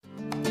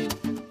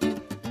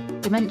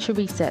dementia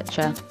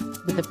researcher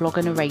with a blog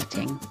and a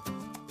rating.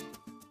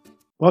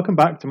 Welcome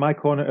back to my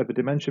corner of the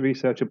Dementia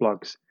Researcher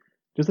blogs.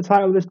 Does the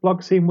title of this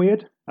blog seem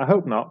weird? I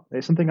hope not.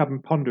 It's something I've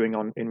been pondering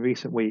on in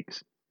recent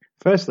weeks.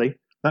 Firstly,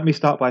 let me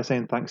start by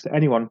saying thanks to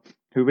anyone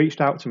who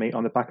reached out to me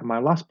on the back of my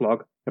last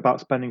blog about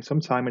spending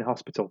some time in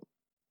hospital.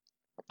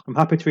 I'm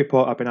happy to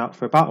report I've been out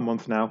for about a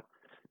month now,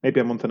 maybe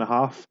a month and a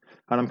half,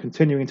 and I'm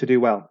continuing to do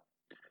well.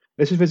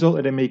 This has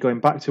resulted in me going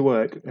back to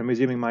work and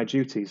resuming my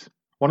duties.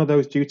 One of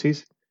those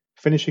duties,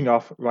 finishing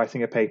off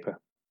writing a paper.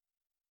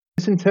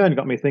 This in turn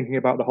got me thinking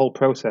about the whole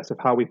process of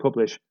how we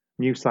publish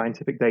new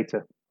scientific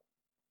data.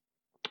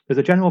 There's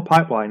a general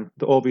pipeline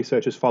that all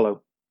researchers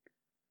follow.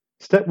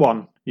 Step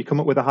 1, you come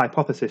up with a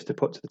hypothesis to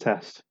put to the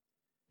test.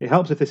 It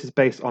helps if this is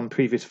based on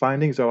previous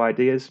findings or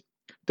ideas.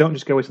 Don't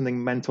just go with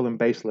something mental and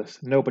baseless.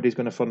 Nobody's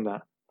going to fund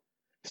that.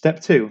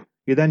 Step 2,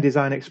 you then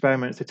design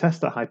experiments to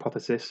test that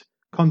hypothesis,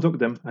 conduct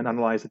them, and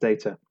analyze the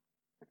data.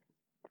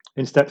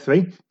 In step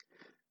 3,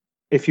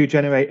 if you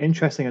generate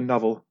interesting and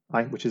novel,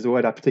 which is a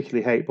word I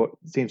particularly hate but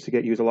seems to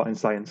get used a lot in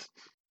science,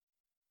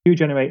 if you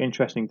generate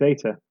interesting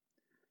data,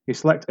 you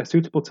select a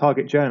suitable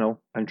target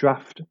journal and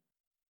draft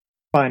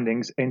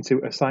findings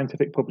into a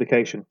scientific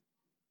publication.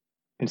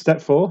 In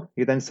step 4,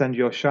 you then send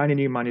your shiny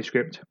new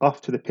manuscript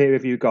off to the peer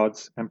review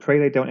gods and pray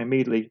they don't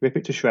immediately rip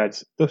it to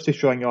shreds, thus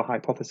destroying your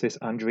hypothesis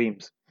and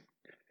dreams.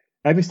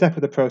 Every step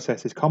of the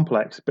process is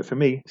complex, but for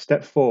me,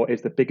 step 4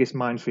 is the biggest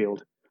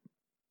minefield.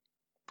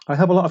 I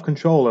have a lot of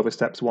control over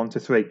steps 1 to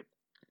 3.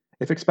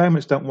 If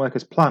experiments don't work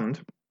as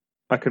planned,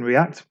 I can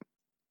react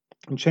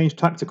and change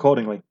tact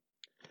accordingly.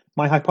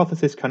 My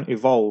hypothesis can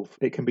evolve,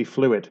 it can be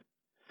fluid.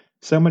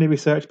 So many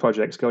research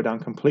projects go down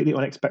completely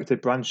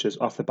unexpected branches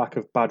off the back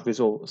of bad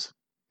results.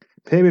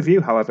 Peer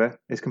review, however,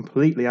 is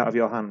completely out of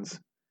your hands.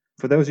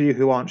 For those of you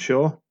who aren't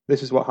sure,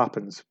 this is what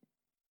happens. If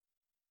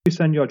you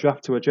send your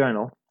draft to a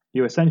journal,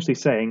 you're essentially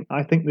saying,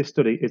 I think this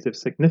study is of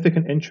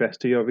significant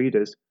interest to your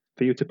readers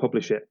for you to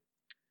publish it.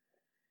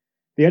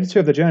 The editor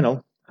of the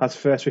journal has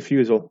first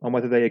refusal on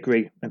whether they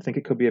agree and think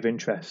it could be of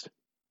interest.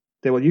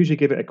 They will usually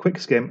give it a quick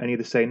skim and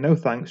either say no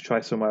thanks, try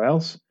somewhere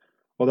else,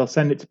 or they'll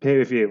send it to peer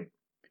review.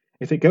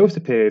 If it goes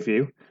to peer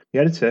review, the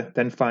editor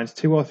then finds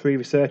 2 or 3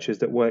 researchers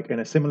that work in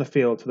a similar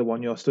field to the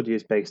one your study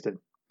is based in.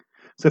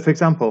 So for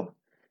example,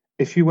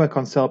 if you work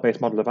on cell-based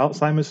model of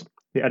Alzheimer's,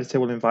 the editor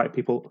will invite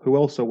people who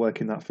also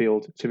work in that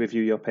field to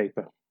review your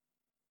paper.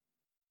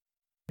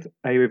 If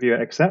a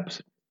reviewer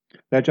accepts,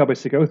 their job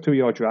is to go through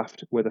your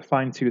draft with a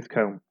fine-tooth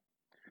comb.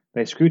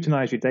 They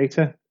scrutinize your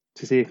data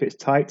to see if it's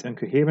tight and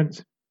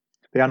coherent.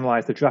 They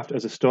analyze the draft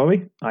as a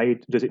story,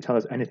 i.e., does it tell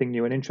us anything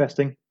new and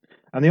interesting?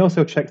 And they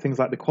also check things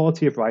like the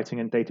quality of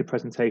writing and data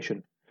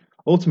presentation.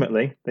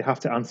 Ultimately, they have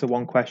to answer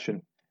one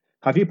question.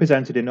 Have you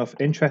presented enough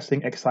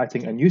interesting,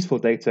 exciting, and useful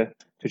data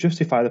to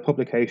justify the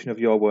publication of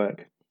your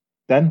work?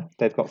 Then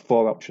they've got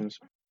 4 options.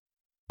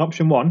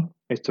 Option 1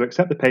 is to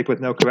accept the paper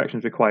with no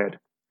corrections required,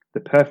 the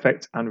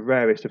perfect and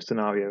rarest of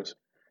scenarios.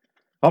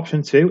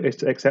 Option 2 is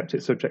to accept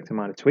it subject to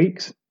minor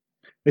tweaks.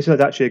 This is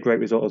actually a great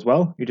result as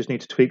well. You just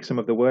need to tweak some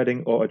of the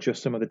wording or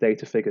adjust some of the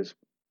data figures.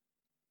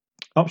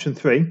 Option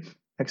 3,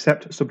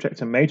 accept subject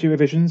to major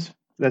revisions.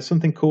 There's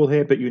something cool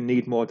here, but you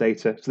need more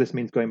data, so this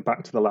means going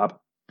back to the lab.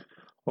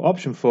 Or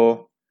option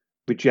 4,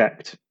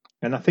 reject.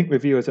 And I think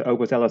reviewers are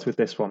overzealous with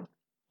this one.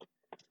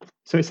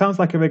 So it sounds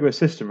like a rigorous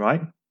system,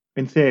 right?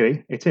 In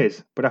theory, it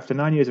is, but after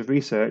 9 years of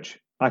research,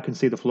 I can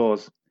see the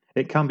flaws.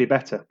 It can be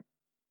better.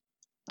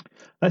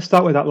 Let's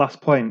start with that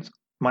last point,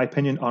 my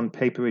opinion on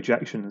paper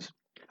rejections.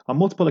 On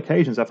multiple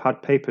occasions, I've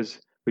had papers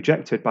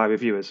rejected by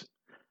reviewers.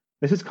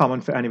 This is common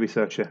for any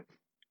researcher.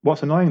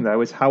 What's annoying,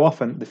 though, is how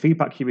often the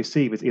feedback you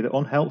receive is either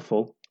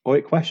unhelpful or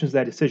it questions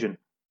their decision.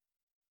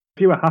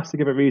 The reviewer has to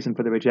give a reason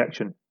for the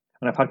rejection,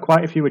 and I've had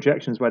quite a few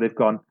rejections where they've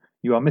gone,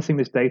 you are missing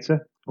this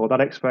data or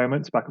that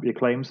experiment to back up your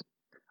claims,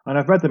 and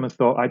I've read them and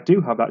thought, I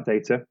do have that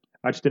data,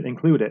 I just didn't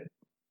include it.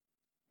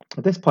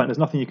 At this point, there's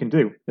nothing you can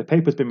do. The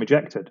paper's been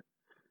rejected.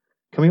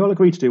 Can we all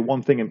agree to do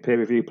one thing in peer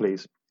review,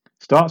 please?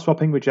 Start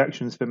swapping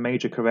rejections for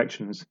major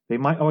corrections. They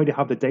might already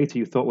have the data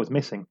you thought was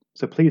missing,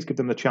 so please give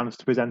them the chance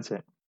to present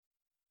it.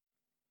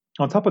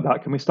 On top of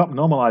that, can we stop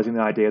normalizing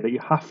the idea that you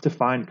have to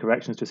find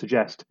corrections to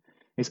suggest?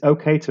 It's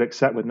okay to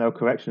accept with no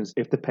corrections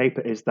if the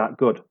paper is that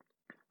good.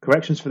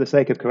 Corrections for the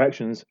sake of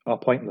corrections are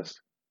pointless.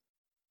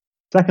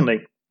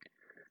 Secondly,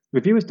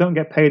 reviewers don't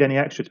get paid any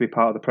extra to be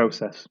part of the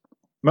process.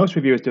 Most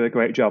reviewers do a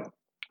great job,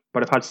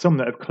 but I've had some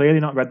that have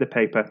clearly not read the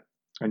paper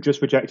and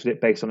just rejected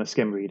it based on a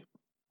skim read.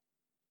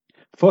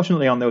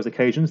 Fortunately, on those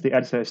occasions, the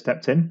editor has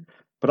stepped in,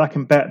 but I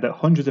can bet that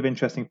hundreds of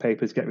interesting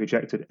papers get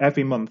rejected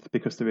every month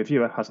because the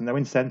reviewer has no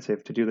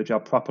incentive to do the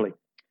job properly.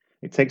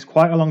 It takes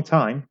quite a long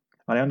time,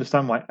 and I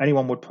understand why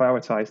anyone would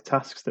prioritize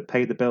tasks that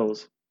pay the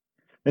bills.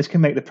 This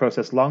can make the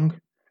process long,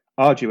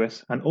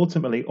 arduous, and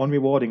ultimately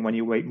unrewarding when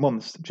you wait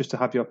months just to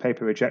have your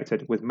paper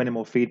rejected with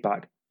minimal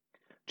feedback.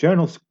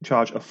 Journals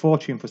charge a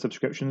fortune for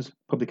subscriptions,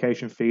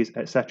 publication fees,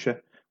 etc.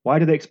 Why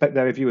do they expect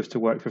their reviewers to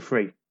work for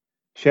free?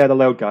 Share the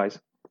load, guys.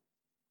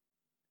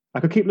 I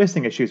could keep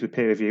listing issues with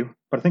peer review,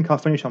 but I think I'll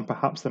finish on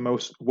perhaps the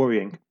most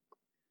worrying.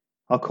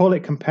 I'll call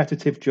it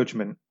competitive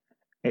judgment.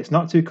 It's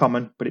not too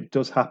common, but it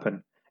does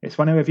happen. It's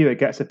when a reviewer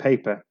gets a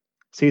paper,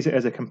 sees it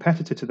as a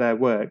competitor to their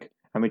work,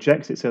 and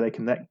rejects it so they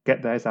can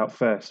get theirs out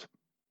first.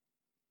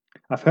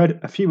 I've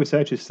heard a few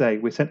researchers say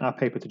we sent our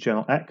paper to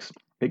Journal X,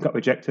 it got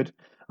rejected,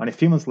 and a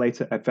few months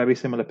later a very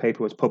similar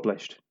paper was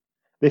published.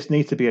 This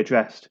needs to be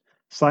addressed.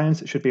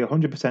 Science should be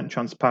 100%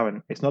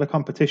 transparent. It's not a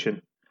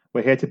competition.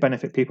 We're here to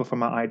benefit people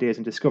from our ideas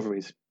and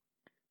discoveries.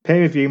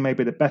 Peer review may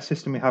be the best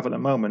system we have at the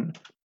moment,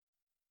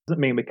 doesn't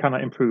mean we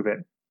cannot improve it.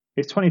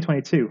 It's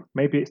 2022.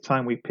 Maybe it's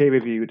time we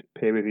peer-reviewed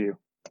peer review.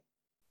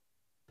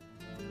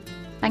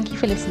 Thank you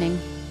for listening.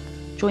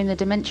 Join the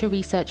Dementia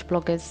Research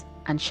bloggers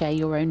and share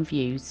your own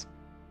views.